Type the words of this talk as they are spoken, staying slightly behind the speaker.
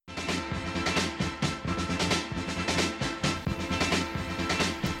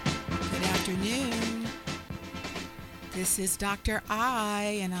This is Dr.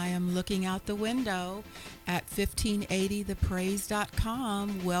 I, and I am looking out the window at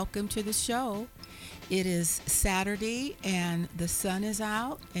 1580thepraise.com. Welcome to the show. It is Saturday, and the sun is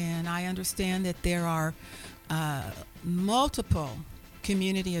out, and I understand that there are multiple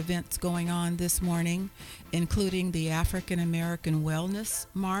community events going on this morning, including the African American Wellness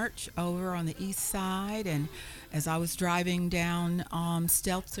March over on the east side. And as I was driving down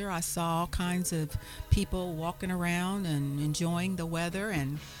Stelzer, I saw all kinds of people walking around and enjoying the weather,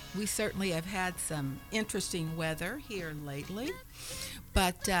 and we certainly have had some interesting weather here lately.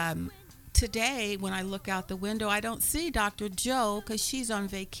 But today, when I look out the window, I don't see Dr. Joe because she's on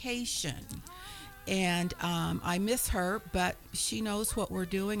vacation. And I miss her, but she knows what we're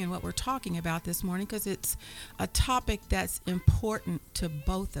doing and what we're talking about this morning because it's a topic that's important to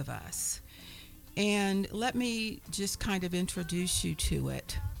both of us. And let me just kind of introduce you to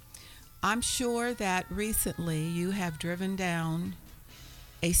it. I'm sure that recently you have driven down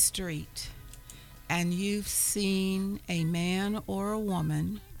a street and you've seen a man or a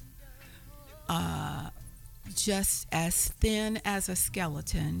woman just as thin as a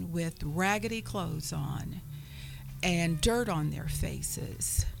skeleton with raggedy clothes on and dirt on their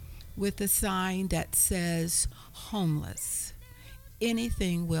faces with a sign that says homeless.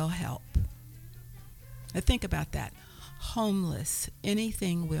 Anything will help. Now think about that. Homeless.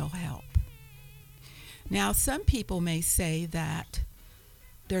 Anything will help. Now some people may say that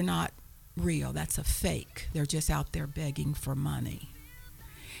they're not real. That's a fake. They're just out there begging for money.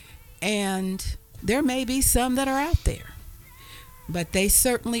 And there may be some that are out there, but they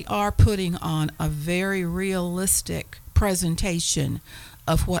certainly are putting on a very realistic presentation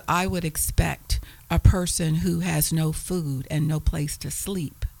of what I would expect a person who has no food and no place to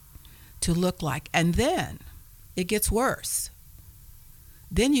sleep to look like. And then it gets worse.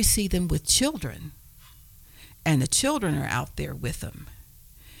 Then you see them with children, and the children are out there with them.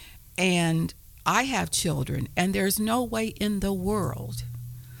 And I have children, and there's no way in the world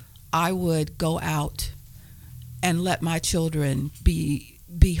I would go out and let my children be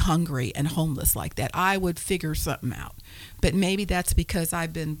hungry and homeless like that. I would figure something out. But maybe that's because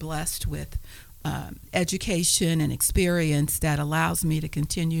I've been blessed with education and experience that allows me to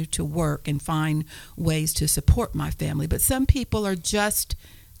continue to work and find ways to support my family. But some people are just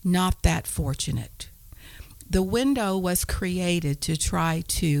not that fortunate. The window was created to try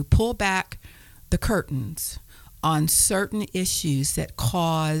to pull back the curtains on certain issues that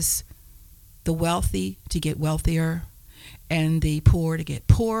cause the wealthy to get wealthier and the poor to get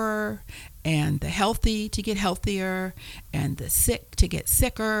poorer and the healthy to get healthier and the sick to get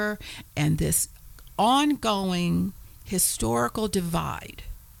sicker, and this ongoing historical divide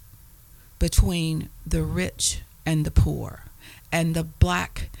between the rich and the poor and the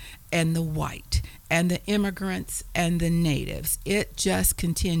black and the white and the immigrants and the natives. It just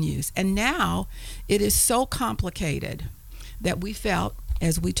continues. And now it is so complicated that we felt,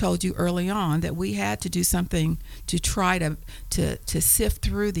 as we told you early on, that we had to do something to try to sift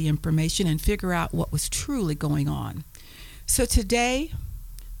through the information and figure out what was truly going on. So today,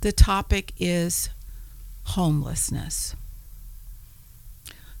 the topic is homelessness.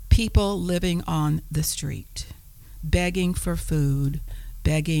 People living on the street, begging for food,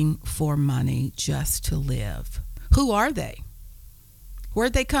 begging for money just to live. Who are they?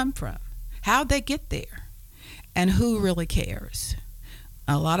 Where'd they come from? How'd they get there? And who really cares?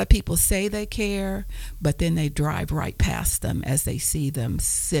 A lot of people say they care, but then they drive right past them as they see them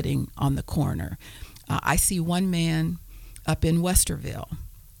sitting on the corner. I see one man up in Westerville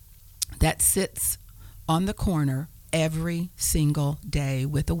that sits on the corner every single day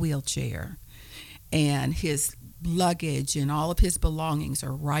with a wheelchair, and his luggage and all of his belongings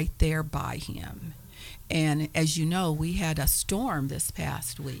are right there by him. And as you know, we had a storm this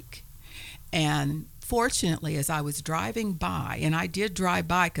past week, and fortunately, as I was driving by, and I did drive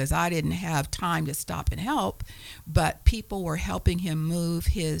by because I didn't have time to stop and help, but people were helping him move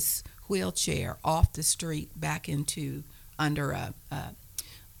his wheelchair off the street back into under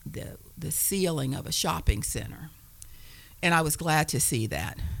the ceiling of a shopping center. And I was glad to see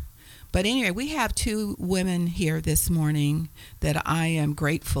that. But anyway, we have two women here this morning that I am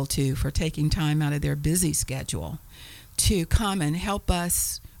grateful to for taking time out of their busy schedule to come and help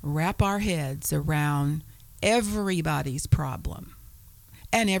us wrap our heads around everybody's problem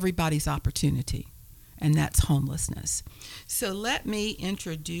and everybody's opportunity, and that's homelessness. So let me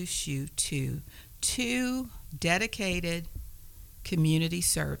introduce you to two dedicated community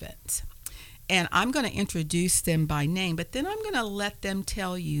servants. And I'm going to introduce them by name, but then I'm going to let them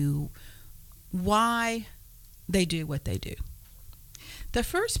tell you why they do what they do. The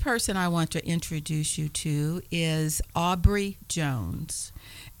first person I want to introduce you to is Aubrey Jones.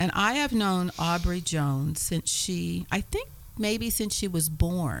 And I have known Aubrey Jones I think maybe since she was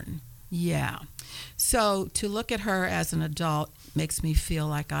born. Yeah. So to look at her as an adult makes me feel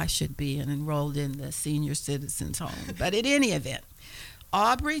like I should be enrolled in the senior citizens home. But in any event,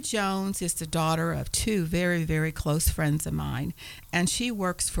 Aubrey Jones is the daughter of two very, very close friends of mine, and she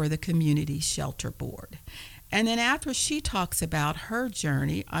works for the Community Shelter Board. And then after she talks about her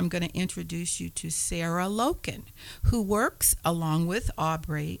journey, I'm going to introduce you to Sarah Loken, who works along with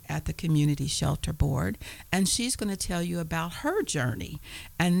Aubrey at the Community Shelter Board, and she's going to tell you about her journey.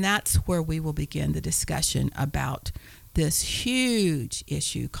 And that's where we will begin the discussion about this huge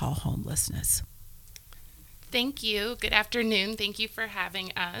issue called homelessness. Thank you. Good afternoon. Thank you for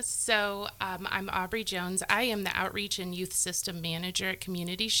having us. So I'm Aubrey Jones. I am the Outreach and Youth System Manager at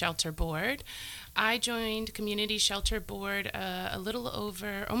Community Shelter Board. I joined Community Shelter Board a little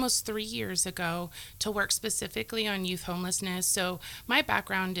over almost 3 years ago to work specifically on youth homelessness. So my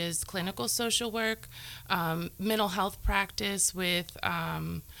background is clinical social work, mental health practice with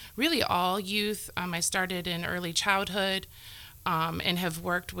really all youth. I started in early childhood. And have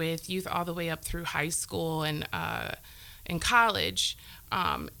worked with youth all the way up through high school and in college,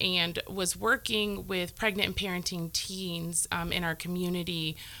 and was working with pregnant and parenting teens in our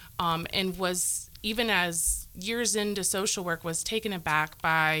community, and was, even as years into social work, was taken aback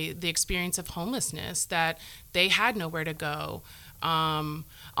by the experience of homelessness, that they had nowhere to go. I'll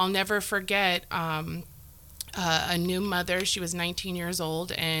never forget a new mother. She was 19 years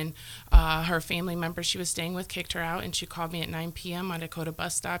old, and her family member she was staying with kicked her out, and she called me at 9 p.m. on a Dakota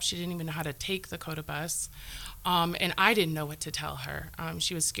bus stop. She didn't even know how to take the Dakota bus, and I didn't know what to tell her.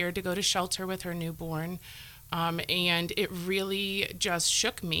 She was scared to go to shelter with her newborn, and it really just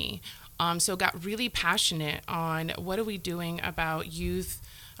shook me. So got really passionate on what are we doing about youth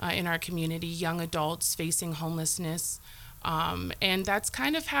in our community, young adults facing homelessness. And that's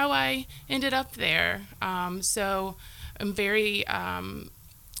kind of how I ended up there. So I'm very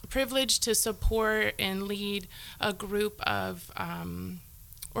privileged to support and lead a group of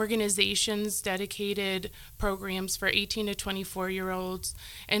organizations, dedicated programs for 18 to 24-year-olds.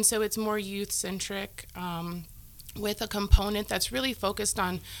 And so it's more youth-centric, with a component that's really focused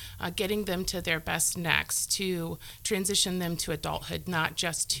on getting them to their best next, to transition them to adulthood, not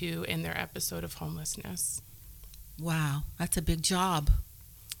just to in their episode of homelessness. Wow, that's a big job.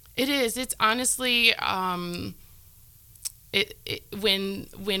 It is. It's honestly, when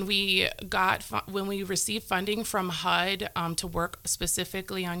we received funding from HUD to work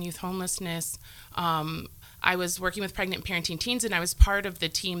specifically on youth homelessness, I was working with pregnant parenting teens, and I was part of the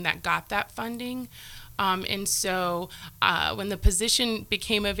team that got that funding. And so when the position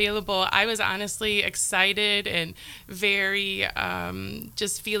became available, I was honestly excited and very,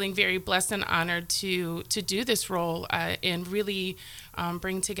 just feeling very blessed and honored to do this role and really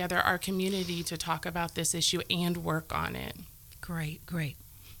bring together our community to talk about this issue and work on it. Great, great.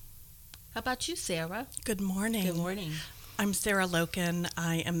 How about you, Sarah? Good morning. Good morning. I'm Sarah Loken.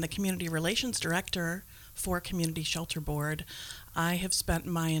 I am the Community Relations Director for Community Shelter Board. I have spent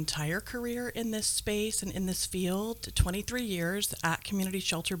my entire career in this space and in this field, 23 years at Community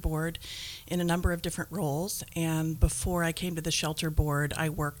Shelter Board in a number of different roles. And before I came to the Shelter Board, I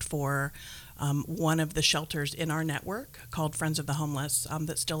worked for one of the shelters in our network called Friends of the Homeless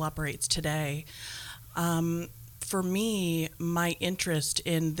that still operates today. For me, my interest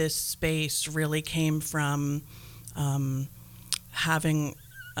in this space really came from having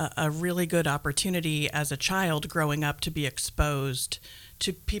a really good opportunity as a child growing up to be exposed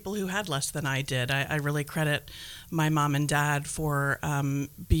to people who had less than I did. I really credit my mom and dad for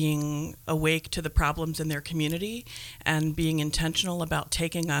being awake to the problems in their community and being intentional about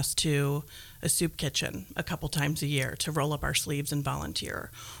taking us to a soup kitchen a couple times a year to roll up our sleeves and volunteer,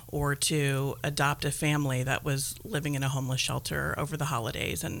 or to adopt a family that was living in a homeless shelter over the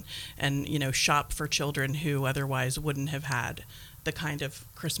holidays and shop for children who otherwise wouldn't have had the kind of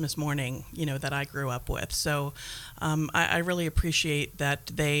Christmas morning, that I grew up with. So I really appreciate that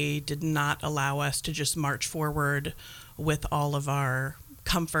they did not allow us to just march forward with all of our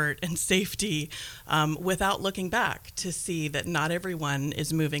comfort and safety without looking back to see that not everyone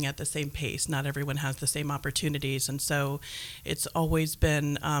is moving at the same pace. Not everyone has the same opportunities. And so it's always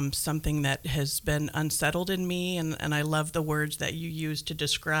been something that has been unsettled in me. And I love the words that you use to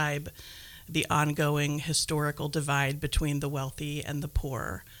describe the ongoing historical divide between the wealthy and the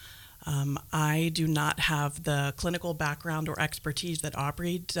poor. I do not have the clinical background or expertise that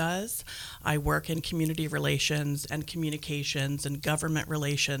Aubrey does. I work in community relations and communications and government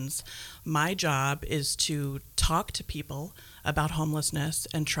relations. My job is to talk to people about homelessness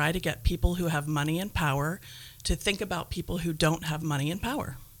and try to get people who have money and power to think about people who don't have money and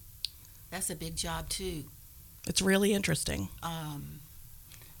power. That's a big job, too. It's really interesting.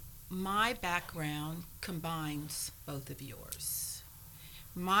 My background combines both of yours.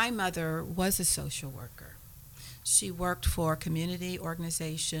 My mother was a social worker. She worked for a community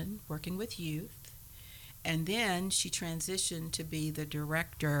organization working with youth, and then she transitioned to be the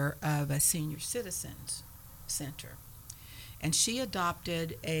director of a senior citizens center. And she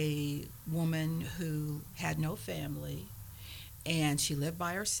adopted a woman who had no family, and she lived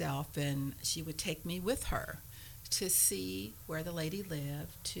by herself, and she would take me with her to see where the lady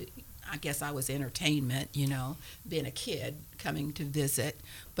lived. I guess I was entertainment, being a kid coming to visit.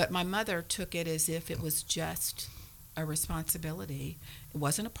 But my mother took it as if it was just a responsibility. It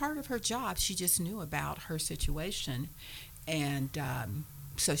wasn't a part of her job. She just knew about her situation. And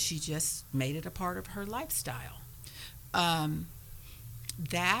so she just made it a part of her lifestyle.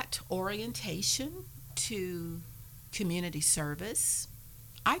 That orientation to community service,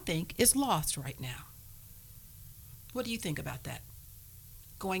 I think, is lost right now. What do you think about that?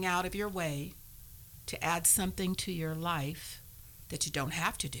 Going out of your way to add something to your life that you don't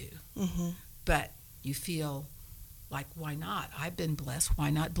have to do, but you feel like, why not? I've been blessed.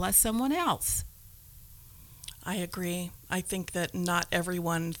 Why not bless someone else? I agree. I think that not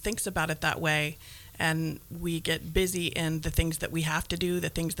everyone thinks about it that way, and we get busy in the things that we have to do, the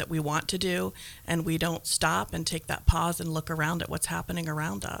things that we want to do, and we don't stop and take that pause and look around at what's happening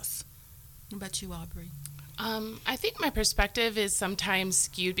around us. What about you, Aubrey? I think my perspective is sometimes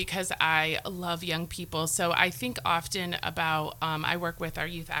skewed because I love young people. So I think often about, I work with our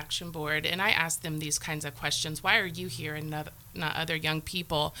Youth Action Board, and I ask them these kinds of questions. Why are you here and not other young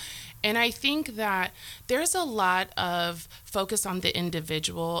people? And I think that there's a lot of focus on the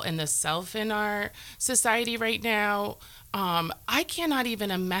individual and the self in our society right now. I cannot even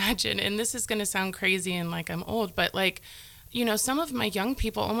imagine, and this is going to sound crazy and like I'm old, but some of my young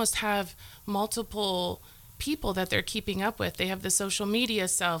people almost have multiple people that they're keeping up with. They have the social media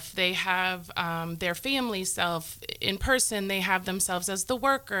self, they have their family self in person, they have themselves as the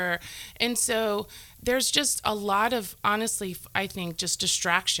worker. And so there's just a lot of, honestly, I think, just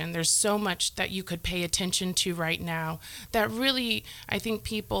distraction. There's so much that you could pay attention to right now that really, I think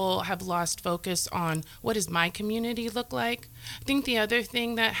people have lost focus on what does my community look like. I think the other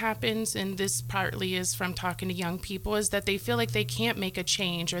thing that happens, and this partly is from talking to young people, is that they feel like they can't make a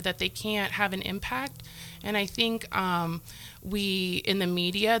change or that they can't have an impact. And I think we, in the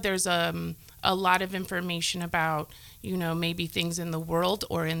media, there's a lot of information about, maybe things in the world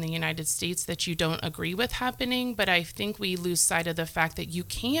or in the United States that you don't agree with happening. But I think we lose sight of the fact that you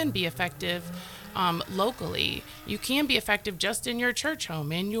can be effective locally. You can be effective just in your church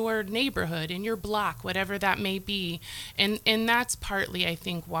home, in your neighborhood, in your block, whatever that may be. And that's partly, I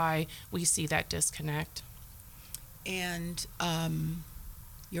think, why we see that disconnect. And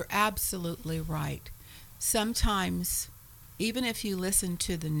you're absolutely right. Sometimes, even if you listen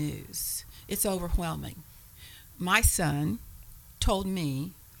to the news, it's overwhelming. My son told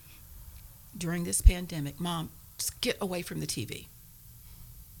me during this pandemic, Mom, just get away from the TV.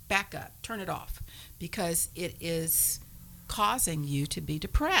 Back up, turn it off, because it is causing you to be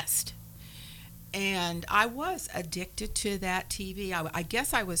depressed. And I was addicted to that TV. I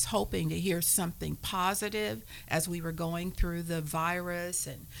guess I was hoping to hear something positive as we were going through the virus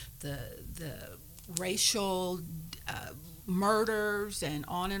and the racial murders and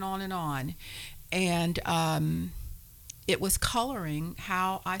on and on and on. And it was coloring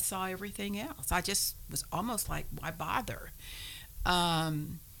how I saw everything else. I just was almost like, why bother?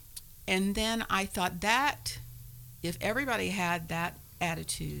 And then I thought that if everybody had that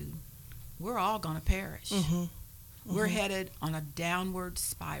attitude, we're all going to perish. We're headed on a downward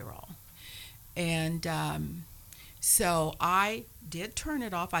spiral. And so I did turn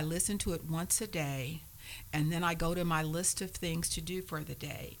it off. I listened to it once a day, and then I go to my list of things to do for the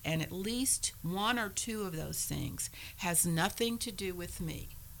day. And at least one or two of those things has nothing to do with me.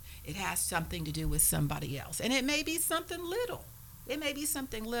 It has something to do with somebody else. And it may be something little.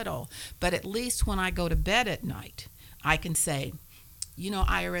 But at least when I go to bed at night, I can say,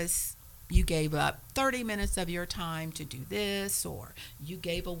 Iris, you gave up 30 minutes of your time to do this, or you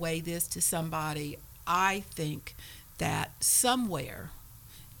gave away this to somebody. I think that somewhere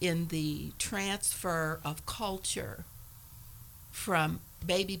in the transfer of culture from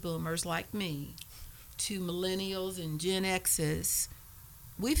baby boomers like me to millennials and Gen X's,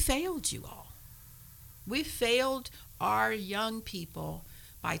 We failed you all. We failed our young people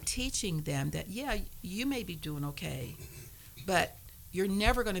by teaching them that, yeah, you may be doing okay, but you're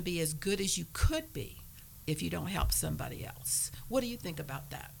never going to be as good as you could be if you don't help somebody else. What do you think about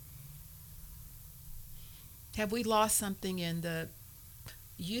that? Have we lost something in the...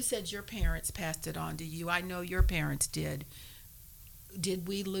 You said your parents passed it on to you. I know your parents did. Did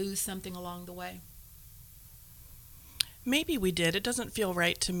we lose something along the way? Maybe we did. It doesn't feel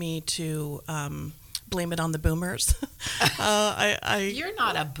right to me to blame it on the boomers. You're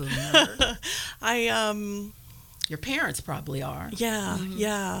not a boomer. I Your parents probably are. Yeah, Mhm.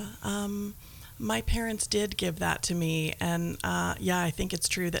 yeah. My parents did give that to me, and yeah, I think it's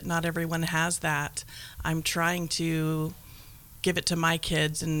true that not everyone has that. I'm trying to give it to my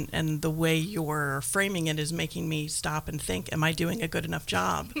kids, and the way you're framing it is making me stop and think, am I doing a good enough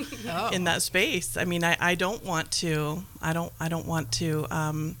job Oh. in that space? I mean, I don't want to, I don't want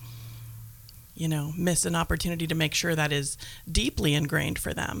to, miss an opportunity to make sure that is deeply ingrained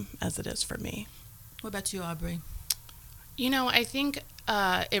for them as it is for me. What about you, Aubrey? I think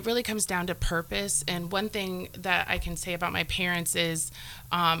it really comes down to purpose. And one thing that I can say about my parents is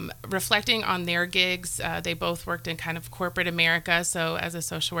reflecting on their gigs. They both worked in kind of corporate America. So as a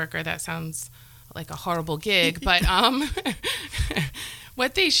social worker, that sounds like a horrible gig. But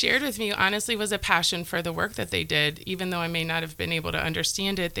what they shared with me, honestly, was a passion for the work that they did. Even though I may not have been able to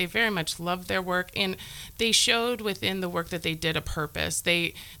understand it, they very much loved their work. And they showed within the work that they did a purpose.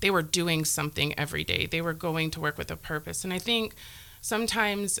 They were doing something every day. They were going to work with a purpose. And I think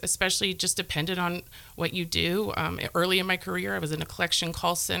sometimes, especially just dependent on what you do. Early in my career, I was in a collection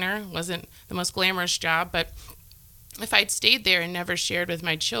call center. It wasn't the most glamorous job, but if I'd stayed there and never shared with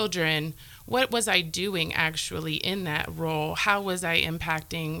my children, what was I doing actually in that role? How was I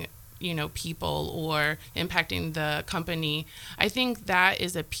impacting, people or impacting the company? I think that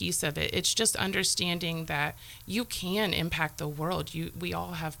is a piece of it. It's just understanding that you can impact the world. We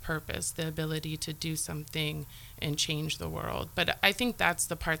all have purpose, the ability to do something and change the world. But I think that's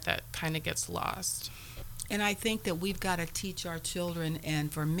the part that kind of gets lost. And I think that we've got to teach our children,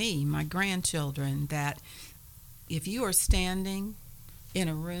 and for me, my grandchildren, that if you are standing in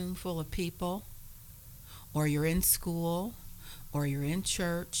a room full of people, or you're in school, or you're in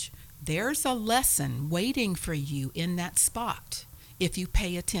church, there's a lesson waiting for you in that spot if you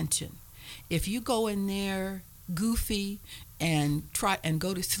pay attention. If you go in there goofy and try and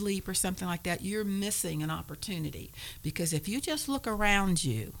go to sleep or something like that, you're missing an opportunity. Because if you just look around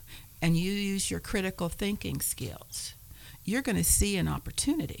you and you use your critical thinking skills, you're going to see an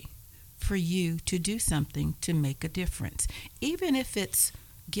opportunity for you to do something to make a difference, even if it's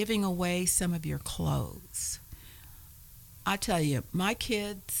giving away some of your clothes. I tell you, my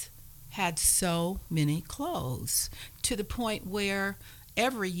kids had so many clothes to the point where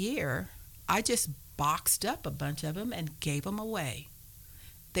every year I just boxed up a bunch of them and gave them away.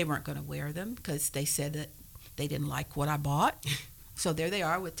 They weren't going to wear them because they said that they didn't like what I bought. So there they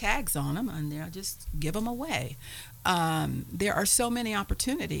are with tags on them, and I just give them away. There are so many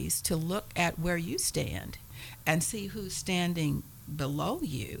opportunities to look at where you stand and see who's standing below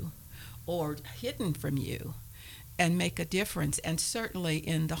you or hidden from you and make a difference. And certainly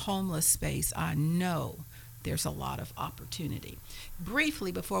in the homeless space, I know there's a lot of opportunity.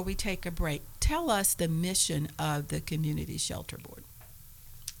 Briefly, before we take a break, tell us the mission of the Community Shelter Board.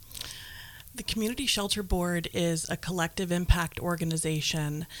 The Community Shelter Board is a collective impact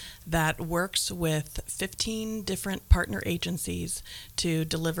organization that works with 15 different partner agencies to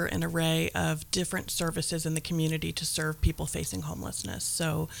deliver an array of different services in the community to serve people facing homelessness.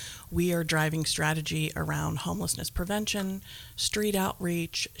 So we are driving strategy around homelessness prevention, street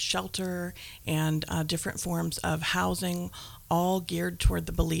outreach, shelter, and different forms of housing, all geared toward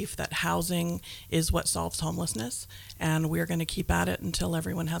the belief that housing is what solves homelessness, and we're going to keep at it until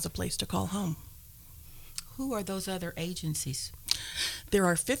everyone has a place to call home. Who are those other agencies? There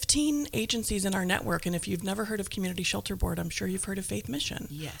are 15 agencies in our network, and if you've never heard of Community Shelter Board, I'm sure you've heard of Faith Mission,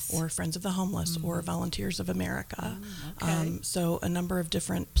 Yes. or Friends of the Homeless, or Volunteers of America. Okay. So a number of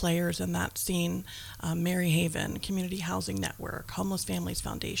different players in that scene, Mary Haven, Community Housing Network, Homeless Families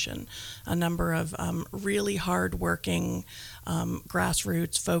Foundation, a number of really hard-working,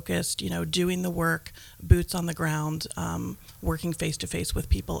 grassroots focused, doing the work, boots on the ground, working face-to-face with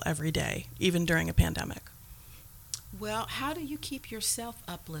people every day, even during a pandemic. Well, how do you keep yourself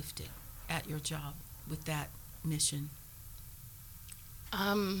uplifted at your job with that mission?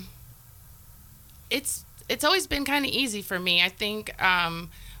 It's always been kind of easy for me. I think,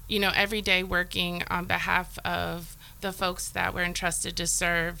 every day working on behalf of the folks that we're entrusted to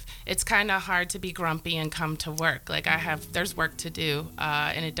serve, it's kind of hard to be grumpy and come to work. Like there's work to do,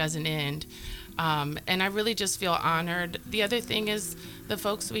 and it doesn't end. And I really just feel honored. The other thing is the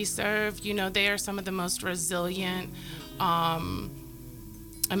folks we serve, they are some of the most resilient,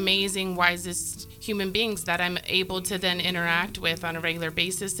 amazing, wisest human beings that I'm able to then interact with on a regular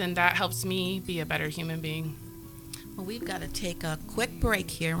basis, and that helps me be a better human being. Well, we've got to take a quick break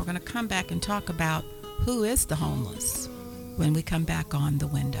here, and we're going to come back and talk about who is the homeless when we come back on The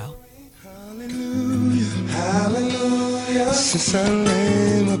Window. Hallelujah, hallelujah. Since I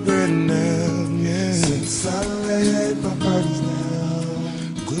laid my burden down, yeah. Since I laid my burdens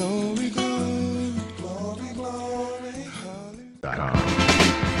down. Glory, glory, glory, glory, hallelujah.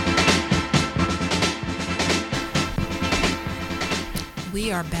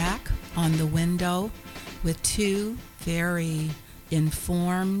 We are back on The Window with two very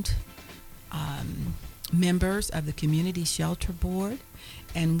informed members of the Community Shelter Board,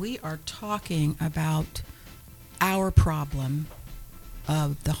 and we are talking about our problem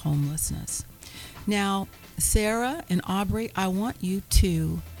of the homelessness. Now, Sarah and Aubrey, I want you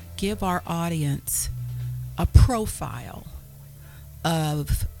to give our audience a profile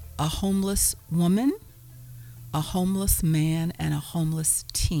of a homeless woman, a homeless man, and a homeless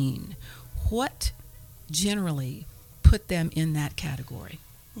teen. What generally put them in that category?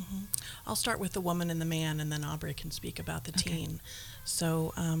 Mm-hmm. I'll start with the woman and the man, and then Aubrey can speak about the Okay. teen.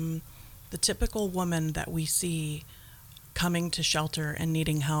 So the typical woman that we see coming to shelter and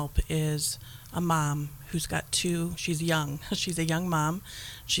needing help is a mom who's got she's young. She's a young mom.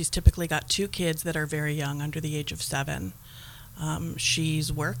 She's typically got 2 kids that are very young, under the age of 7.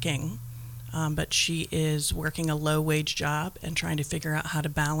 She's working, but she is working a low-wage job and trying to figure out how to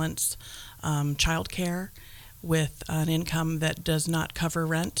balance childcare with an income that does not cover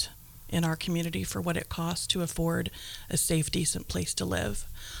rent in our community for what it costs to afford a safe, decent place to live.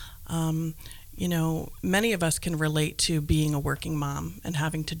 Many of us can relate to being a working mom and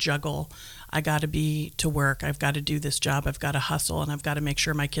having to juggle. I got to be to work. I've got to do this job. I've got to hustle, and I've got to make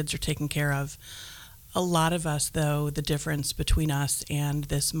sure my kids are taken care of. A lot of us, though, the difference between us and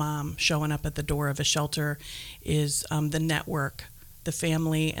this mom showing up at the door of a shelter is the network, the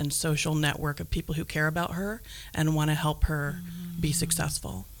family and social network of people who care about her and want to help her be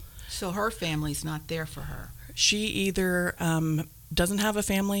successful. So her family's not there for her. She either doesn't have a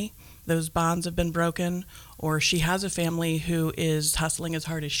family, those bonds have been broken, or she has a family who is hustling as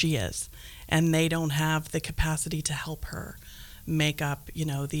hard as she is, and they don't have the capacity to help her make up,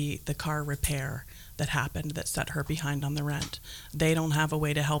 the car repair that happened that set her behind on the rent. They don't have a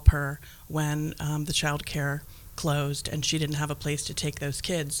way to help her when the child care closed and she didn't have a place to take those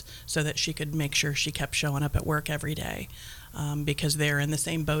kids so that she could make sure she kept showing up at work every day, because they're in the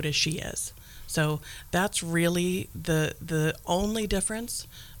same boat as she is. So that's really the only difference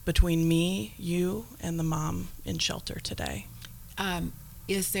between me, you, and the mom in shelter today.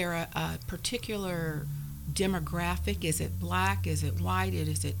 Is there a particular demographic? Is it black? Is it white?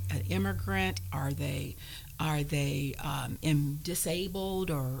 Is it an immigrant? Are they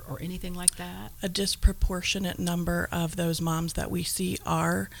disabled or anything like that? A disproportionate number of those moms that we see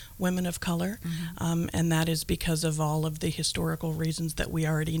are women of color, and that is because of all of the historical reasons that we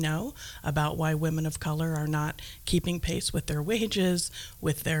already know about why women of color are not keeping pace with their wages,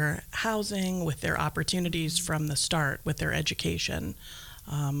 with their housing, with their opportunities from the start, with their education.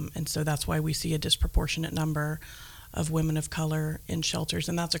 And so that's why we see a disproportionate number of women of color in shelters,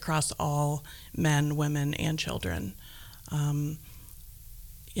 and that's across all men, women, and children.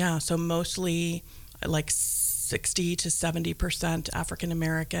 So mostly like 60 to 70% African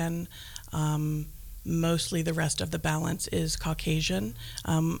American. Mostly the rest of the balance is Caucasian.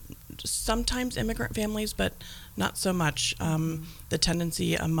 Sometimes immigrant families, but not so much. The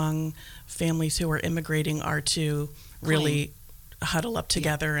tendency among families who are immigrating are to really huddle up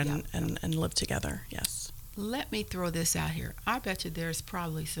together and live together, yes. Let me throw this out here. I bet you there's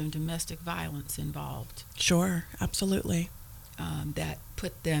probably some domestic violence involved. Sure, absolutely. That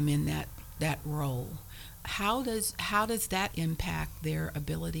put them in that role. How does that impact their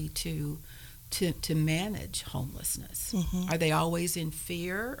ability to manage homelessness? Are they always in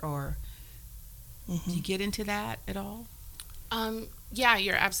fear, or do you get into that at all? Yeah,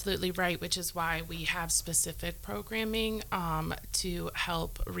 you're absolutely right, which is why we have specific programming to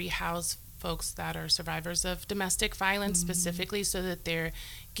help rehouse folks that are survivors of domestic violence, specifically so that they're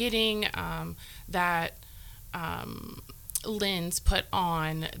getting that lens put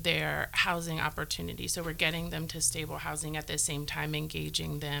on their housing opportunity. So we're getting them to stable housing, at the same time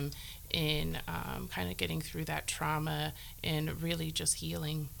engaging them in kind of getting through that trauma and really just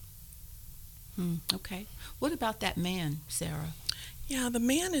healing. Okay. What about that man, Sarah? Yeah, the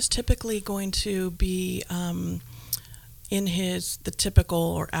man is typically going to be the typical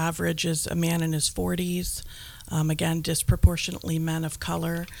or average is a man in his 40s. Again, disproportionately men of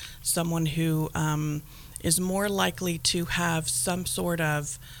color, someone who is more likely to have some sort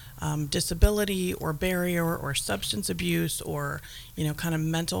of disability or barrier or substance abuse or, kind of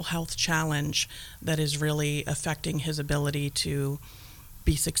mental health challenge that is really affecting his ability to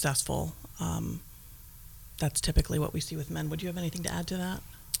be successful. That's typically what we see with men. Would you have anything to add to that?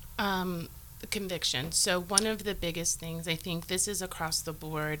 Conviction. So one of the biggest things, I think this is across the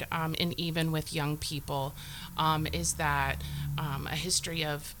board, and even with young people, is that a history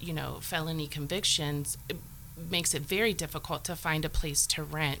of, felony convictions makes it very difficult to find a place to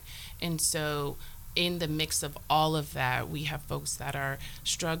rent. And so in the mix of all of that, we have folks that are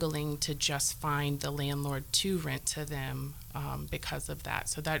struggling to just find the landlord to rent to them because of that.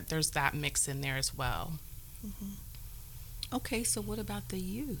 So that there's that mix in there as well. Mm-hmm. Okay, so what about the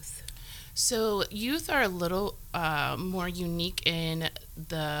youth? So youth are a little more unique in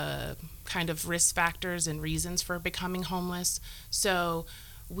the kind of risk factors and reasons for becoming homeless. So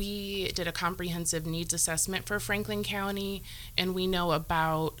we did a comprehensive needs assessment for Franklin County, and we know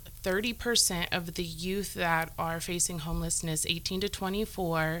about 30% of the youth that are facing homelessness, 18 to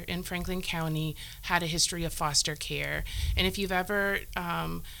 24 in Franklin County, had a history of foster care. And if you've ever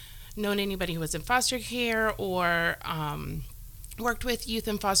known anybody who was in foster care or worked with youth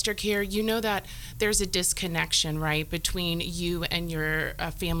in foster care, you know that there's a disconnection, right, between you and your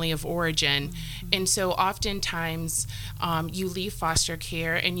family of origin. Mm-hmm. And so oftentimes you leave foster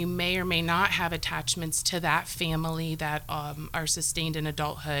care and you may or may not have attachments to that family that are sustained in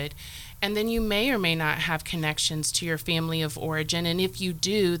adulthood. And then you may or may not have connections to your family of origin. And if you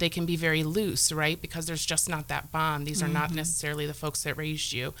do, they can be very loose, right? Because there's just not that bond. These are not necessarily the folks that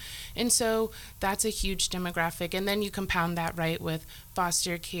raised you. And so that's a huge demographic. And then you compound that, right, with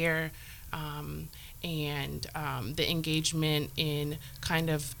foster care and the engagement in kind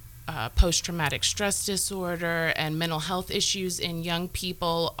of post-traumatic stress disorder and mental health issues in young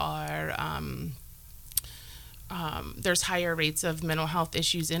people are... there's higher rates of mental health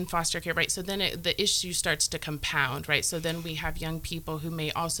issues in foster care, right? So then the issue starts to compound, right? So then we have young people who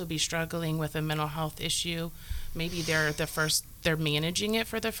may also be struggling with a mental health issue. Maybe they're managing it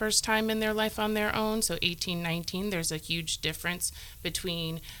for the first time in their life on their own. So 18, 19, there's a huge difference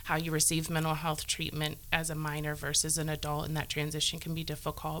between how you receive mental health treatment as a minor versus an adult, and that transition can be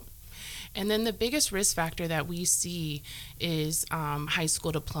difficult. And then the biggest risk factor that we see is high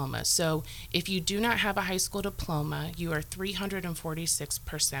school diploma. So if you do not have a high school diploma, you are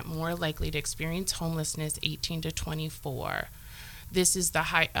 346% more likely to experience homelessness 18 to 24. This is a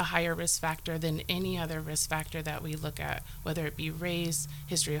higher risk factor than any other risk factor that we look at, whether it be race,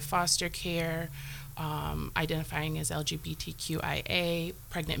 history of foster care, identifying as LGBTQIA,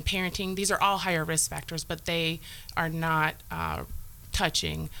 pregnant and parenting. These are all higher risk factors, but they are not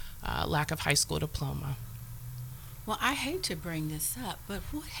touching lack of high school diploma. Well, I hate to bring this up, but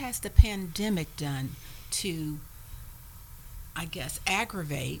what has the pandemic done to, I guess,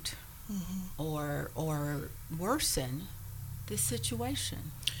 aggravate or worsen this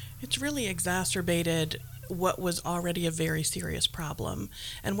situation? It's really exacerbated what was already a very serious problem.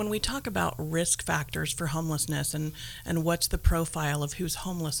 And when we talk about risk factors for homelessness and what's the profile of who's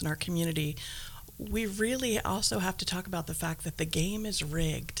homeless in our community, we really also have to talk about the fact that the game is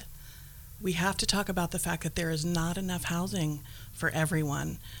rigged. We have to talk about the fact that there is not enough housing for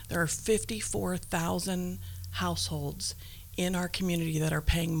everyone. There are 54,000 households in our community that are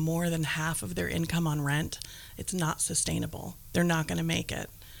paying more than half of their income on rent. It's not sustainable. They're not going to make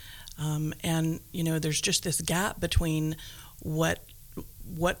it. And, there's just this gap between what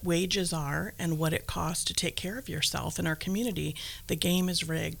wages are and what it costs to take care of yourself in our community. The game is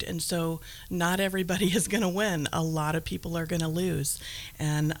rigged, and so not everybody is going to win. A lot of people are going to lose.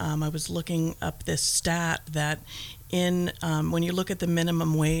 And I was looking up this stat that when you look at the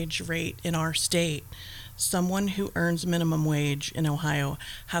minimum wage rate in our state, someone who earns minimum wage in Ohio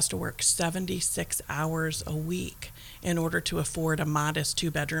has to work 76 hours a week in order to afford a modest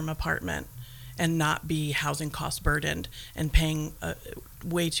 2-bedroom apartment and not be housing cost burdened and paying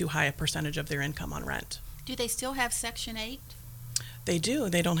way too high a percentage of their income on rent. Do they still have Section 8? They do.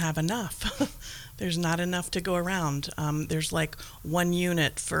 They don't have enough. There's not enough to go around. There's like one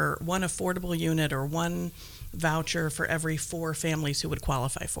affordable unit or one voucher for every 4 families who would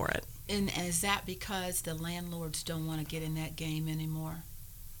qualify for it. And is that because the landlords don't want to get in that game anymore?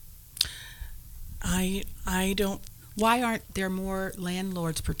 I don't. Why aren't there more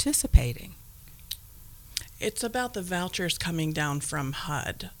landlords participating? It's about the vouchers coming down from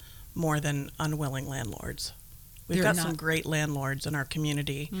HUD. more than unwilling landlords. We've They're got not- some great landlords in our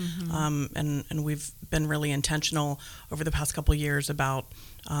community, Mm-hmm. and we've been really intentional over the past couple of years about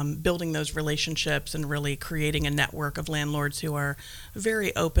building those relationships and really creating a network of landlords who are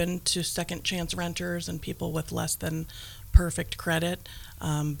very open to second chance renters and people with less than perfect credit.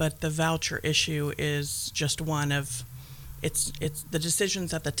 But the voucher issue is just one of it's the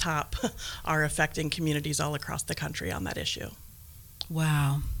decisions at the top are affecting communities all across the country on that issue.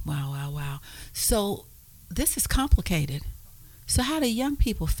 Wow. So this is complicated. So how do young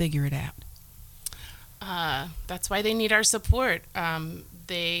people figure it out? That's why they need our support.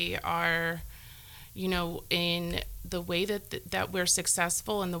 They are, in the way that we're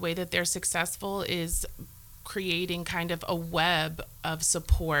successful, and the way that they're successful is creating kind of a web of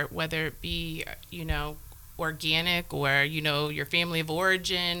support, whether it be, organic, or your family of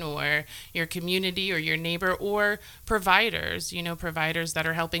origin, or your community, or your neighbor, or providers that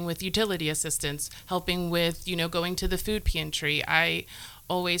are helping with utility assistance, helping with going to the food pantry. I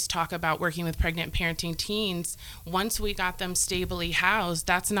always talk about working with pregnant parenting teens. Once we got them stably housed,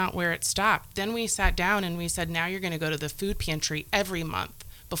 that's not where it stopped. Then we sat down and we said, now you're going to go to the food pantry every month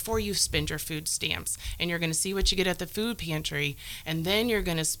before you spend your food stamps, and you're going to see what you get at the food pantry, and then you're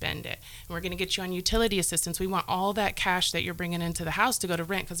going to spend it. And we're going to get you on utility assistance. We want all that cash that you're bringing into the house to go to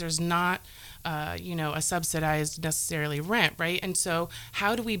rent, because there's not a subsidized necessarily rent, right? And so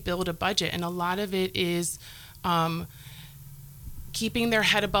how do we build a budget? And a lot of it is keeping their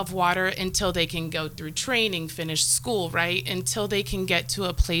head above water until they can go through training, finish school, right? Until they can get to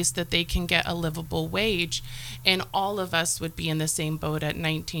a place that they can get a livable wage. And all of us would be in the same boat at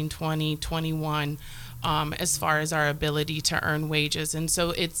 19, 20, 21, as far as our ability to earn wages. And so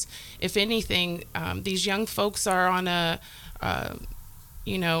it's, if anything, these young folks are on a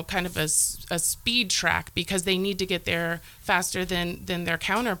kind of a speed track, because they need to get there faster than their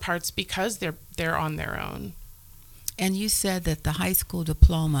counterparts, because they're on their own. And you said that the high school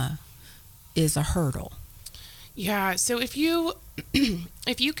diploma is a hurdle. Yeah, so if you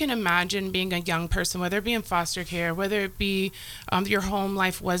can imagine being a young person, whether it be in foster care, whether it be your home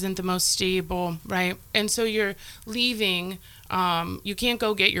life wasn't the most stable, right? And so you're leaving, you can't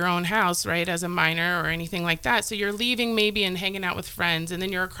go get your own house, right, as a minor or anything like that. So you're leaving maybe and hanging out with friends, and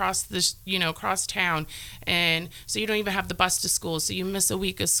then you're across this, across town. And so you don't even have the bus to school. So you miss a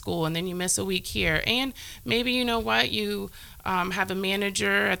week of school, and then you miss a week here. And maybe, you have a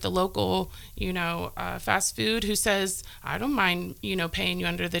manager at the local, fast food who says, I don't mind, paying you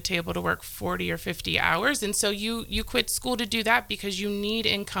under the table to work 40 or 50 hours. And so you quit school to do that because you need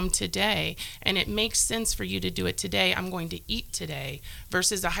income today. And it makes sense for you to do it today. I'm going to eat today,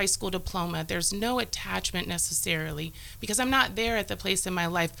 versus a high school diploma. There's no attachment necessarily, because I'm not there at the place in my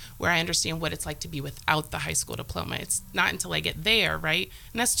life where I understand what it's like to be without the high school diploma. It's not until I get there, right?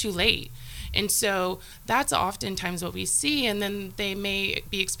 And that's too late. And so that's oftentimes what we see. And then they may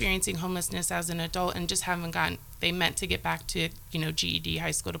be experiencing homelessness as an adult and just they meant to get back to, GED,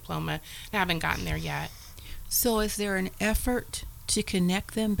 high school diploma, and haven't gotten there yet. So is there an effort to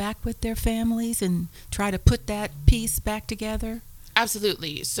connect them back with their families and try to put that piece back together?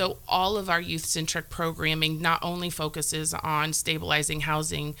 Absolutely. So all of our youth-centric programming not only focuses on stabilizing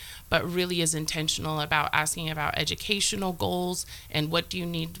housing, but really is intentional about asking about educational goals and what do you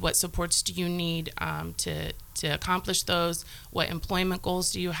need, what supports do you need to accomplish those, what employment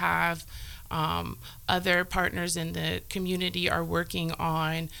goals do you have. Other partners in the community are working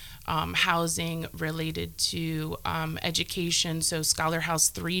on housing related to education. So Scholar House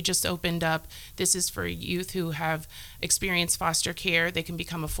 3 just opened up. This is for youth who have experienced foster care. They can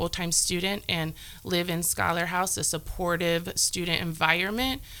become a full-time student and live in Scholar House, a supportive student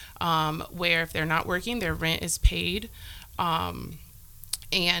environment where if they're not working, their rent is paid.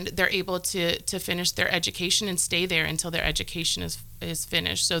 And they're able to finish their education and stay there until their education is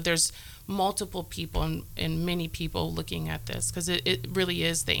finished. So there's multiple people and many people looking at this, because it really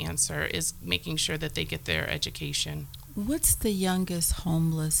is the answer, is making sure that they get their education. What's the youngest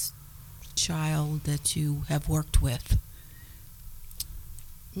homeless child that you have worked with?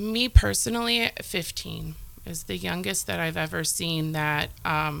 Me personally, 15 is the youngest that I've ever seen that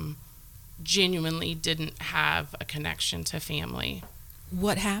genuinely didn't have a connection to family.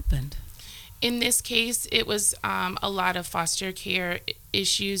 What happened? In this case, it was a lot of foster care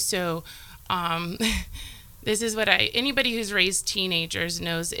issues. So this is what anybody who's raised teenagers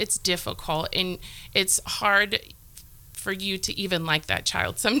knows it's difficult, and it's hard for you to even like that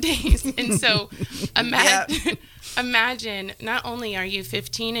child some days. And so imagine not only are you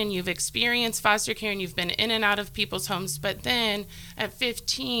 15 and you've experienced foster care and you've been in and out of people's homes, but then at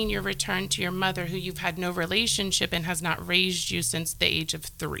 15 you're returned to your mother who you've had no relationship and has not raised you since the age of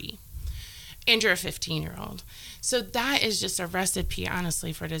 3. And you're a 15-year-old. So that is just a recipe,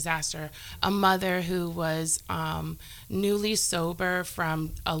 honestly, for disaster. A mother who was newly sober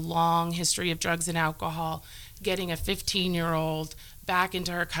from a long history of drugs and alcohol, getting a 15-year-old back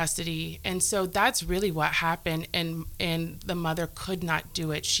into her custody. And so that's really what happened. And the mother could not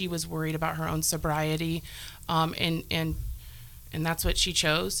do it. She was worried about her own sobriety. And that's what she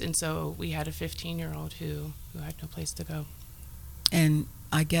chose. And so we had a 15-year-old who had no place to go. And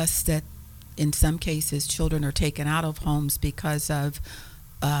I guess that in some cases, children are taken out of homes because of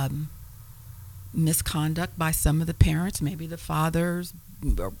misconduct by some of the parents, maybe the fathers,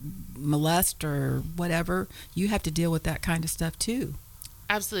 or molest or whatever. You have to deal with that kind of stuff too.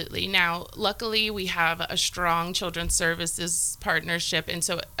 Absolutely. Now, luckily, we have a strong children's services partnership, and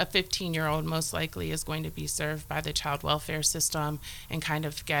so a 15-year-old most likely is going to be served by the child welfare system and kind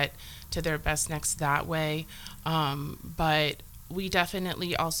of get to their best next that way. But we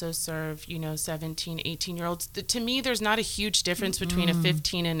definitely also serve, 17, 18-year-olds. To me, there's not a huge difference between a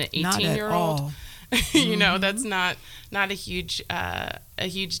 15 and an 18-year-old. That's not a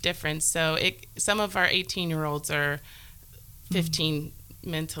huge difference. So some of our 18-year-olds are 15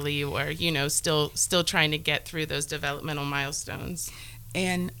 mentally, or still trying to get through those developmental milestones.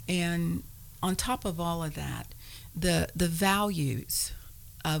 And on top of all of that, the values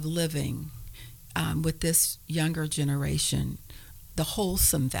of living with this younger generation, the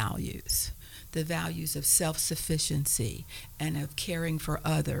wholesome values, the values of self-sufficiency and of caring for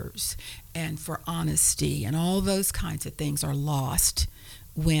others and for honesty and all those kinds of things are lost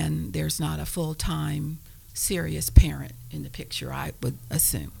when there's not a full-time serious parent in the picture, I would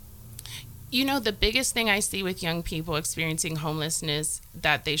assume. The biggest thing I see with young people experiencing homelessness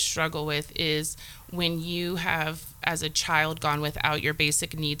that they struggle with is when you have, as a child, gone without your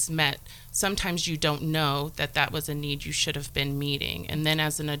basic needs met. Sometimes you don't know that was a need you should have been meeting. And then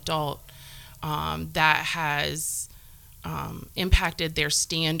as an adult, that has impacted their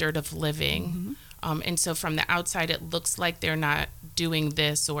standard of living. And so from the outside, it looks like they're not doing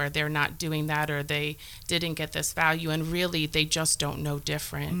this or they're not doing that or they didn't get this value. And really, they just don't know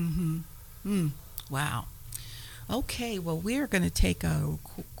different. Wow. Okay, well, we're going to take a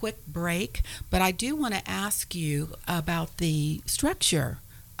quick break, but I do want to ask you about the structure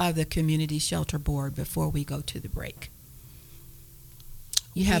of the Community Shelter Board before we go to the break.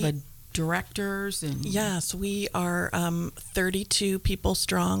 You have a directors and... Yes, we are 32 people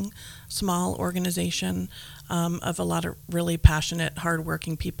strong, small organization of a lot of really passionate,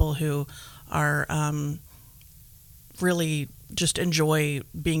 hardworking people who are really just enjoy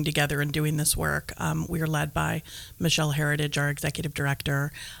being together and doing this work. We are led by Michelle Heritage, our executive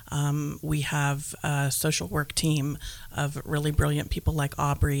director. We have a social work team of really brilliant people like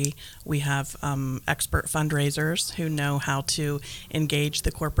Aubrey. We have expert fundraisers who know how to engage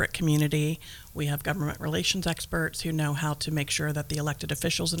the corporate community. We have government relations experts who know how to make sure that the elected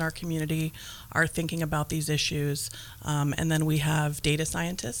officials in our community are thinking about these issues. And then we have data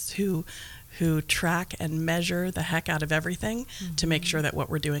scientists who track and measure the heck out of everything to make sure that what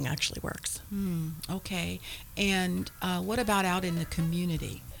we're doing actually works. Okay. And what about out in the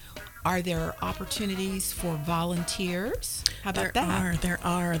community? Are there opportunities for volunteers? How about that? There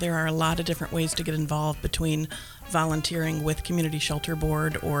are a lot of different ways to get involved, between volunteering with Community Shelter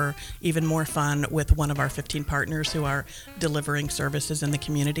Board or even more fun with one of our 15 partners who are delivering services in the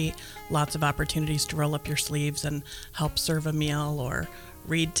community. Lots of opportunities to roll up your sleeves and help serve a meal or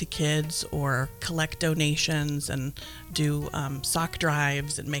read to kids or collect donations and do sock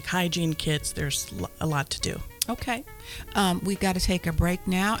drives and make hygiene kits. There's a lot to do. Okay. We've got to take a break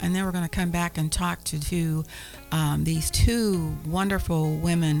now, and then we're going to come back and talk to these two wonderful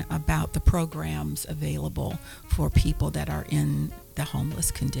women about the programs available for people that are in the homeless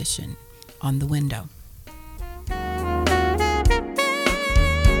condition on the window.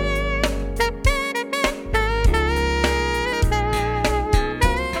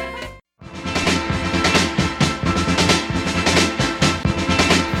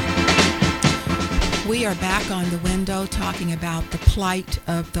 We are back on the window talking about the plight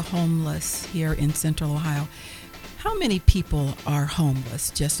of the homeless here in Central Ohio. How many people are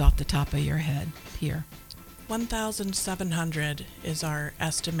homeless, just off the top of your head here? 1,700 is our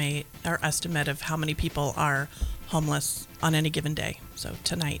estimate of how many people are homeless on any given day. So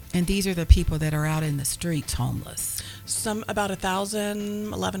tonight. And these are the people that are out in the streets homeless. Some about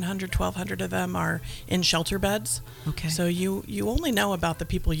 1,000, 1,100, 1,200 of them are in shelter beds. Okay. So you only know about the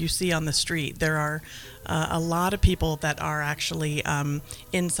people you see on the street. There are a lot of people that are actually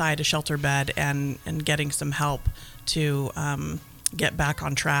inside a shelter bed and getting some help to get back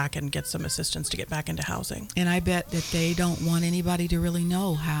on track and get some assistance to get back into housing. And I bet that they don't want anybody to really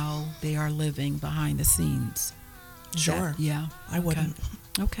know how they are living behind the scenes. Sure. Yeah. I wouldn't.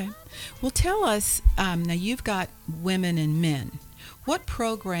 Okay. Well, tell us, now you've got women and men. What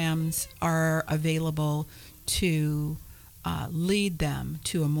programs are available to lead them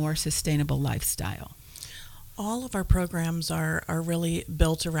to a more sustainable lifestyle? All of our programs are really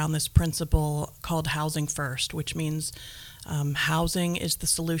built around this principle called Housing First, which means housing is the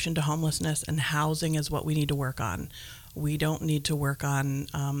solution to homelessness, and housing is what we need to work on. We don't need to work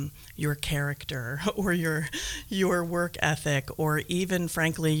on your character or your work ethic or even,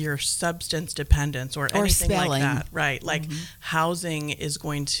 frankly, your substance dependence or anything spelling. like that. Right. Like housing is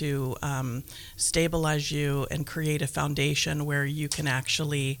going to stabilize you and create a foundation where you can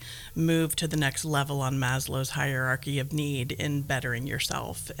actually move to the next level on Maslow's hierarchy of need in bettering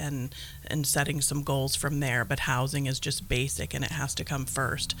yourself and setting some goals from there. But housing is just basic and it has to come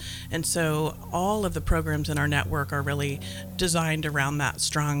first. And so all of the programs in our network are really designed around that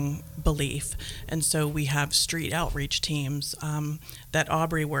strong belief. And so we have street outreach teams that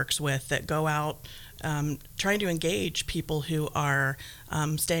Aubrey works with that go out trying to engage people who are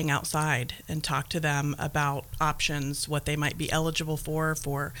staying outside and talk to them about options, what they might be eligible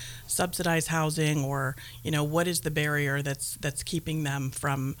for subsidized housing, or what is the barrier that's keeping them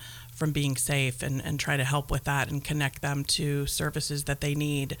from being safe, and try to help with that and connect them to services that they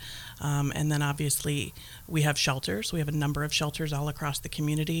need. And then obviously we have shelters. We have a number of shelters all across the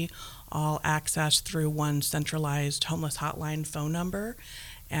community, all accessed through one centralized homeless hotline phone number.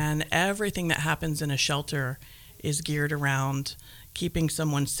 And everything that happens in a shelter is geared around keeping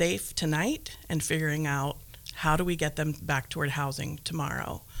someone safe tonight and figuring out how do we get them back toward housing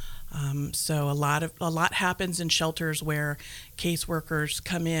tomorrow. So a lot happens in shelters where caseworkers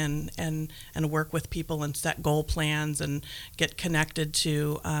come in and work with people and set goal plans and get connected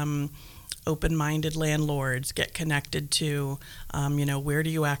to open-minded landlords, get connected to, where do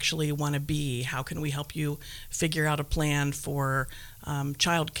you actually want to be? How can we help you figure out a plan for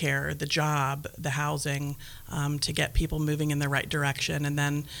childcare, the job, the housing, to get people moving in the right direction? And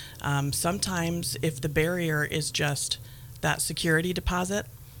then sometimes if the barrier is just that security deposit,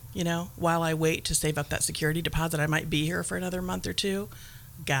 while I wait to save up that security deposit, I might be here for another month or two.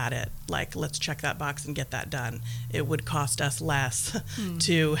 Got it. Like, let's check that box and get that done. It would cost us less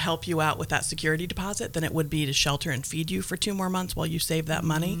to help you out with that security deposit than it would be to shelter and feed you for 2 more months while you save that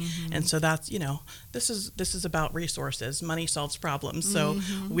money. And so that's, this is about resources. Money solves problems. So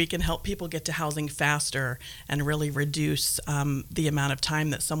we can help people get to housing faster and really reduce the amount of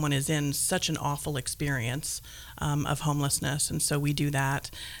time that someone is in such an awful experience of homelessness. And so we do that.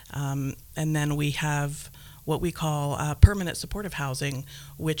 And then we have what we call permanent supportive housing,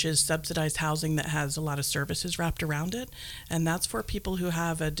 which is subsidized housing that has a lot of services wrapped around it. And that's for people who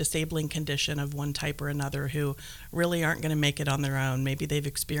have a disabling condition of one type or another who really aren't going to make it on their own. Maybe they've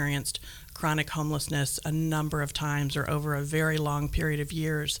experienced chronic homelessness a number of times or over a very long period of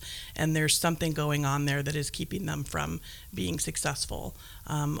years, and there's something going on there that is keeping them from being successful.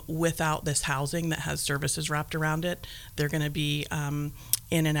 Without this housing that has services wrapped around it, they're going to be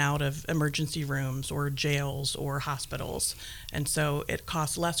in and out of emergency rooms or jails or hospitals. And so it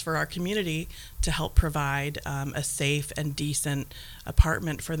costs less for our community to help provide a safe and decent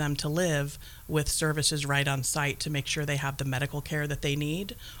apartment for them to live with services right on site to make sure they have the medical care that they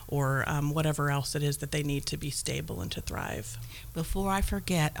need or whatever else it is that they need to be stable and to thrive. Before I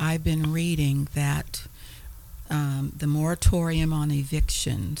forget, I've been reading that the moratorium on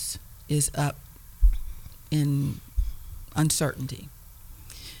evictions is up in uncertainty,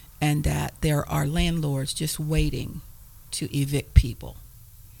 and that there are landlords just waiting to evict people.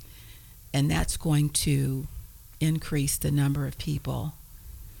 And that's going to increase the number of people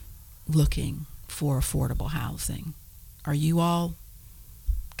looking for affordable housing. Are you all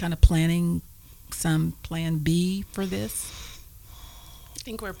kind of planning some plan B for this? I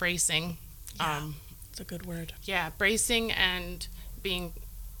think we're bracing. Yeah, it's a good word. Yeah, bracing and being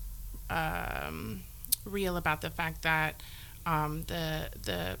real about the fact that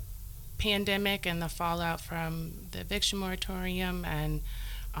the pandemic and the fallout from the eviction moratorium and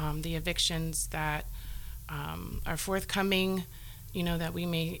the evictions that are forthcoming, that we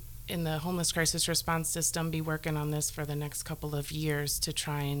may in the homeless crisis response system, be working on this for the next couple of years to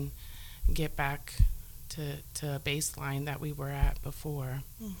try and get back to a baseline that we were at before.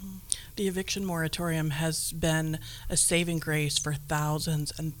 Mm-hmm. The eviction moratorium has been a saving grace for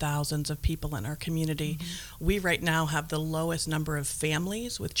thousands and thousands of people in our community. Mm-hmm. We right now have the lowest number of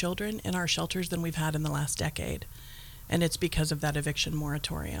families with children in our shelters than we've had in the last decade, and it's because of that eviction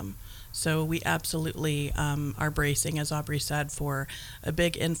moratorium. So we absolutely are bracing, as Aubrey said, for a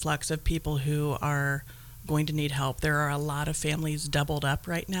big influx of people who are going to need help. There are a lot of families doubled up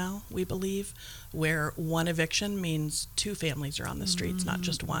right now, we believe, where one eviction means two families are on the streets, not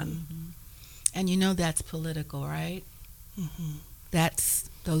just one. Mm-hmm. And you know that's political, right? Mm-hmm. That's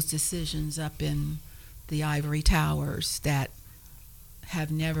those decisions up in the ivory towers that have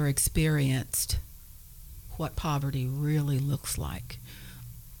never experienced what poverty really looks like,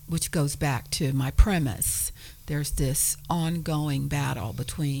 which goes back to my premise. There's this ongoing battle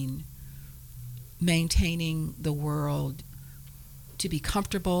between maintaining the world to be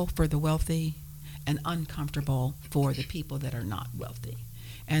comfortable for the wealthy and uncomfortable for the people that are not wealthy.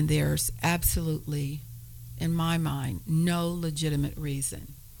 And there's absolutely, in my mind, no legitimate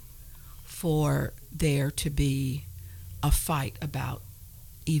reason for there to be a fight about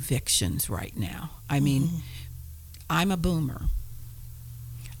evictions right now. I mean, I'm a boomer.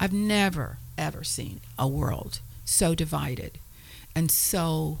 I've never, ever seen a world so divided and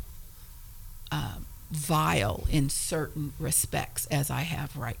so vile in certain respects as I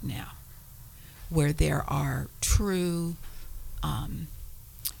have right now, where there are true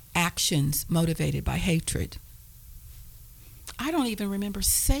actions motivated by hatred. I don't even remember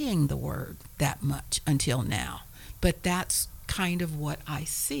saying the word that much until now, but that's kind of what I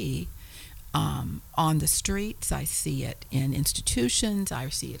see on the streets. I see it in institutions. I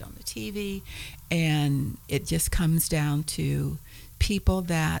see it on the TV, and it just comes down to people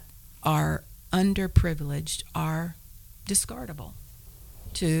that are underprivileged are discardable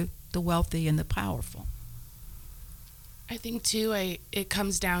to the wealthy and the powerful. I think, too, it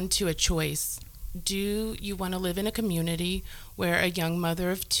comes down to a choice. Do you want to live in a community where a young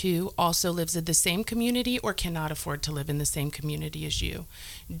mother of two also lives in the same community or cannot afford to live in the same community as you?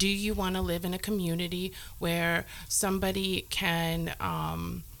 Do you want to live in a community where somebody can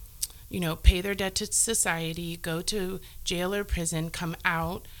pay their debt to society, go to jail or prison, come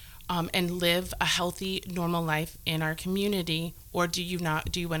out, and live a healthy, normal life in our community? Or do you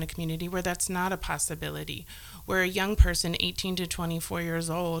want a community where that's not a possibility? Where a young person, 18 to 24 years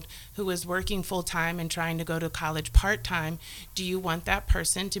old, who is working full-time and trying to go to college part-time, do you want that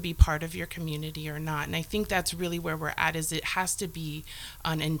person to be part of your community or not? And I think that's really where we're at, is it has to be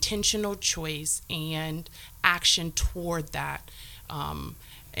an intentional choice and action toward that.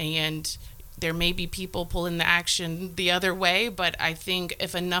 And there may be people pulling the action the other way, but I think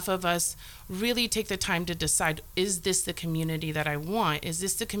if enough of us really take the time to decide, is this the community that I want? Is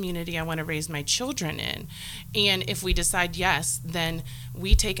this the community I want to raise my children in? And if we decide yes, then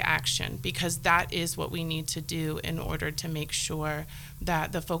we take action, because that is what we need to do in order to make sure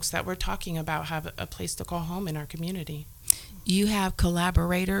that the folks that we're talking about have a place to call home in our community. You have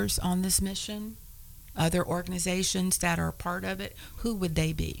collaborators on this mission, other organizations that are a part of it. Who would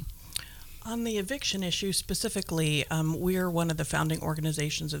they be? On the eviction issue specifically, we are one of the founding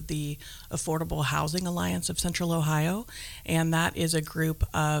organizations of the Affordable Housing Alliance of Central Ohio, and that is a group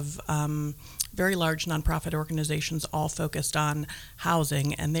of very large nonprofit organizations all focused on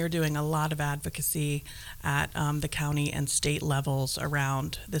housing, and they're doing a lot of advocacy at the county and state levels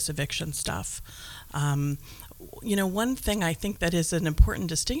around this eviction stuff. One thing I think that is an important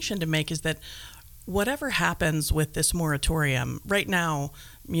distinction to make is that whatever happens with this moratorium, right now,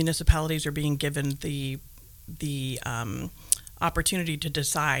 municipalities are being given the opportunity to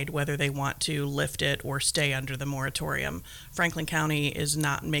decide whether they want to lift it or stay under the moratorium. Franklin County is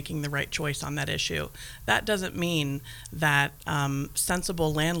not making the right choice on that issue. That doesn't mean that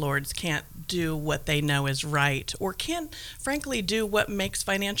sensible landlords can't do what they know is right, or can't, frankly, do what makes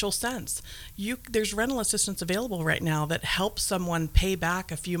financial sense. There's rental assistance available right now that helps someone pay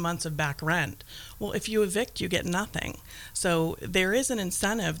back a few months of back rent. Well, if you evict, you get nothing. So there is an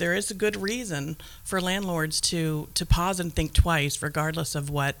incentive, there is a good reason for landlords to pause and think twice, regardless of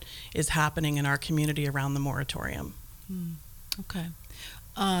what is happening in our community around the moratorium. Okay.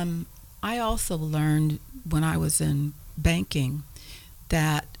 I also learned when I was in banking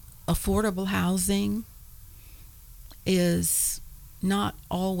that affordable housing is not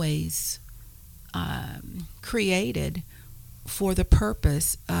always created for the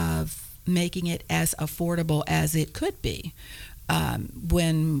purpose of making it as affordable as it could be.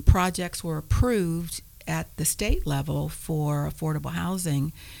 When projects were approved at the state level for affordable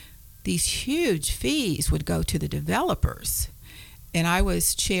housing, these huge fees would go to the developers. And I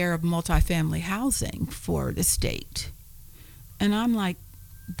was chair of multifamily housing for the state. And I'm like,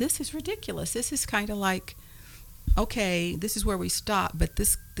 this is ridiculous. This is kind of like, okay, this is where we stop, but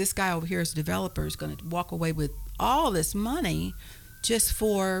this guy over here as a developer is going to walk away with all this money just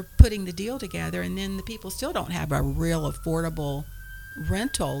for putting the deal together, and then the people still don't have a real affordable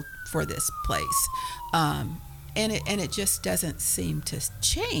rental for this place. And it just doesn't seem to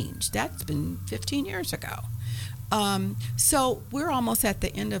change. That's been 15 years ago. So we're almost at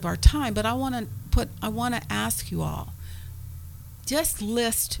the end of our time, but I want to ask you all, just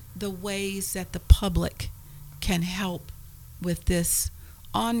list the ways that the public can help with this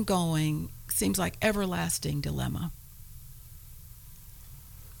ongoing, seems like everlasting dilemma.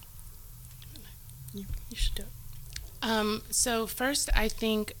 You should do it. So first, I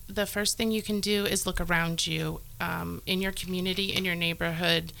think the first thing you can do is look around you, in your community, in your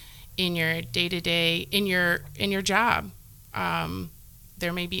neighborhood, in your day-to-day, in your job.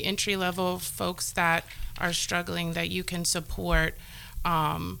 There may be entry-level folks that are struggling that you can support,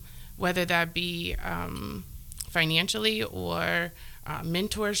 whether that be financially or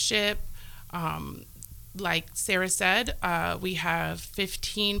mentorship. Like Sarah said, we have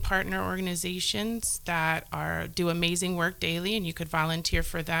 15 partner organizations that do amazing work daily, and you could volunteer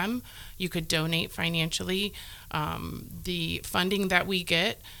for them. You could donate financially. The funding that we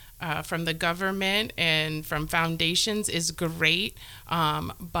get from the government and from foundations is great,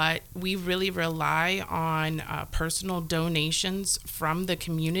 but we really rely on personal donations from the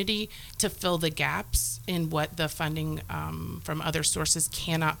community to fill the gaps in what the funding from other sources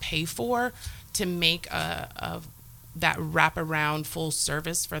cannot pay for, to make that wraparound full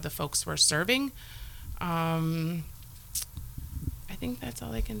service for the folks we're serving. I think that's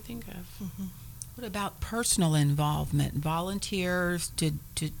all I can think of. Mm-hmm. What about personal involvement, volunteers to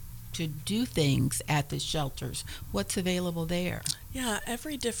do things at the shelters? What's available there? Yeah,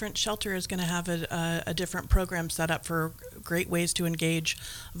 every different shelter is going to have a different program set up for great ways to engage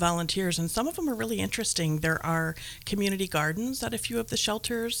volunteers, and some of them are really interesting. There are community gardens at a few of the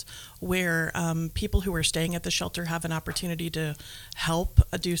shelters where people who are staying at the shelter have an opportunity to help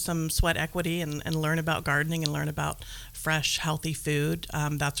do some sweat equity and learn about gardening and learn about fresh, healthy food.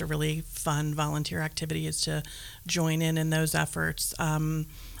 That's a really fun volunteer activity, is to join in those efforts.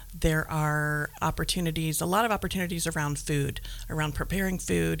 There are opportunities, a lot of opportunities around food, around preparing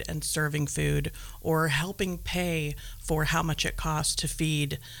food and serving food, or helping pay for how much it costs to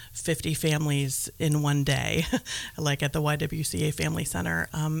feed 50 families in one day, like at the YWCA Family Center.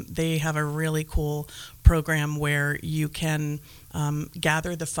 They have a really cool program where you can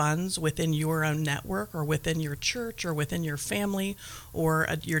gather the funds within your own network or within your church or within your family or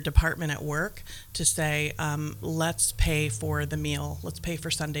your department at work to say, let's pay for the meal, let's pay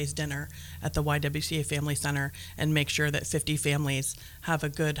for Sunday's dinner at the YWCA Family Center and make sure that 50 families have a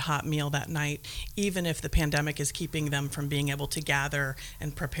good hot meal that night, even if the pandemic is keeping them from being able to gather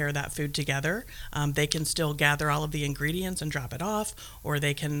and prepare that food together. They can still gather all of the ingredients and drop it off, or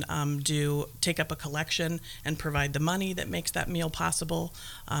they can take up a collection and provide the money that makes that meal possible.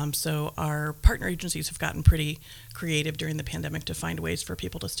 So our partner agencies have gotten pretty creative during the pandemic to find ways for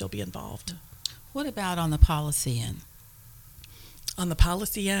people to still be involved. What about on the policy end? On the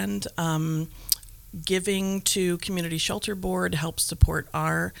policy end, giving to Community Shelter Board helps support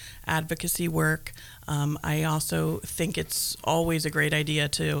our advocacy work. I also think it's always a great idea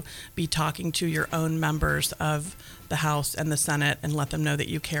to be talking to your own members of the House and the Senate and let them know that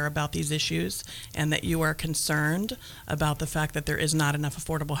you care about these issues and that you are concerned about the fact that there is not enough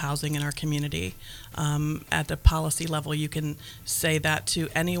affordable housing in our community. At the policy level, you can say that to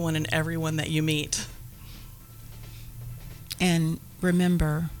anyone and everyone that you meet. And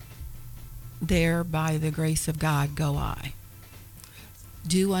remember, there by the grace of God go I.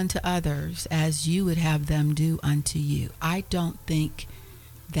 Do unto others as you would have them do unto you. I don't think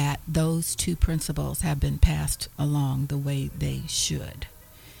that those two principles have been passed along the way they should.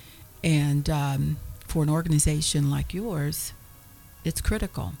 And for an organization like yours, it's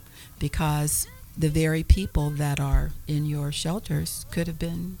critical, because the very people that are in your shelters could have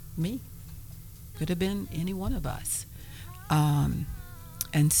been me, could have been any one of us.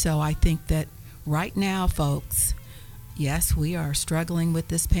 And so I think that right now, folks, yes, we are struggling with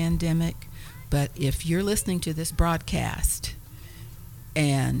this pandemic, but if you're listening to this broadcast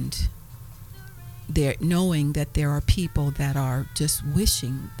and they're knowing that there are people that are just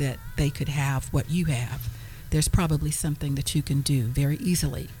wishing that they could have what you have, there's probably something that you can do very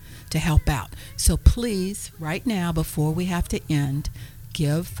easily to help out. So please, right now, before we have to end,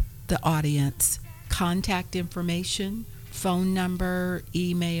 give the audience contact information phone number,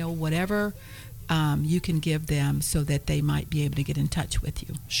 email, whatever you can give them so that they might be able to get in touch with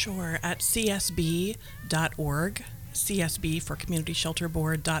you. Sure, at csb.org, CSB for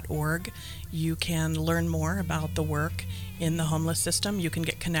CommunityShelterBoard.org. You can learn more about the work in the homeless system. You can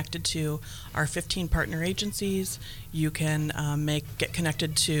get connected to our 15 partner agencies. You can get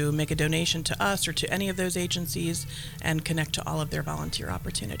connected to make a donation to us or to any of those agencies and connect to all of their volunteer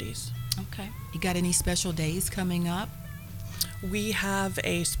opportunities. Okay. You got any special days coming up? We have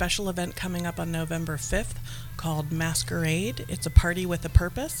a special event coming up on November 5th called Masquerade. It's a party with a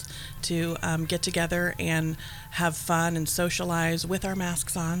purpose to get together and have fun and socialize with our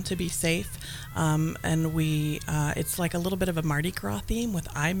masks on to be safe. And it's like a little bit of a Mardi Gras theme with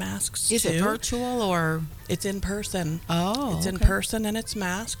eye masks. Is it virtual or? It's in person. Oh, it's okay. in person and it's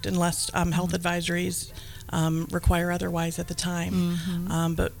masked unless health advisories require otherwise at the time.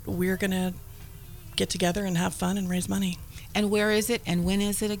 Mm-hmm. But we're going to get together and have fun and raise money. And where is it and when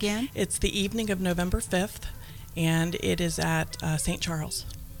is it again? It's the evening of November 5th, and it is at St. Charles.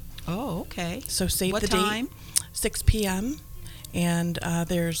 Oh, okay. So save what the time? date, 6 p.m., and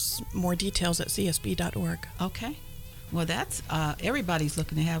there's more details at csb.org. Okay. Well, that's everybody's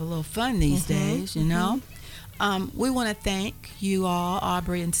looking to have a little fun these days, you know. We want to thank you all,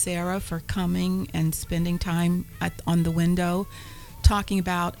 Aubrey and Sarah, for coming and spending time on the window talking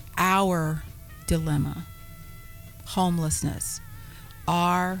about our dilemma. Homelessness,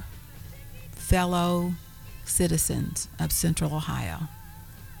 our fellow citizens of Central Ohio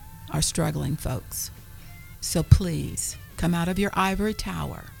are struggling folks. So please come out of your ivory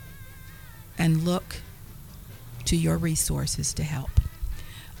tower and look to your resources to help.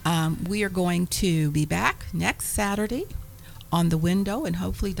 We are going to be back next Saturday on the window, and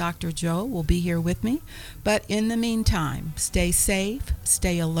hopefully Dr. Joe will be here with me. But in the meantime, stay safe,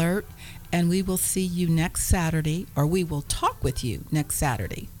 stay alert, and we will see you next Saturday, or we will talk with you next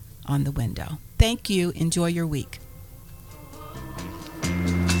Saturday on the window. Thank you. Enjoy your week.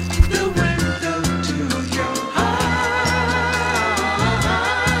 The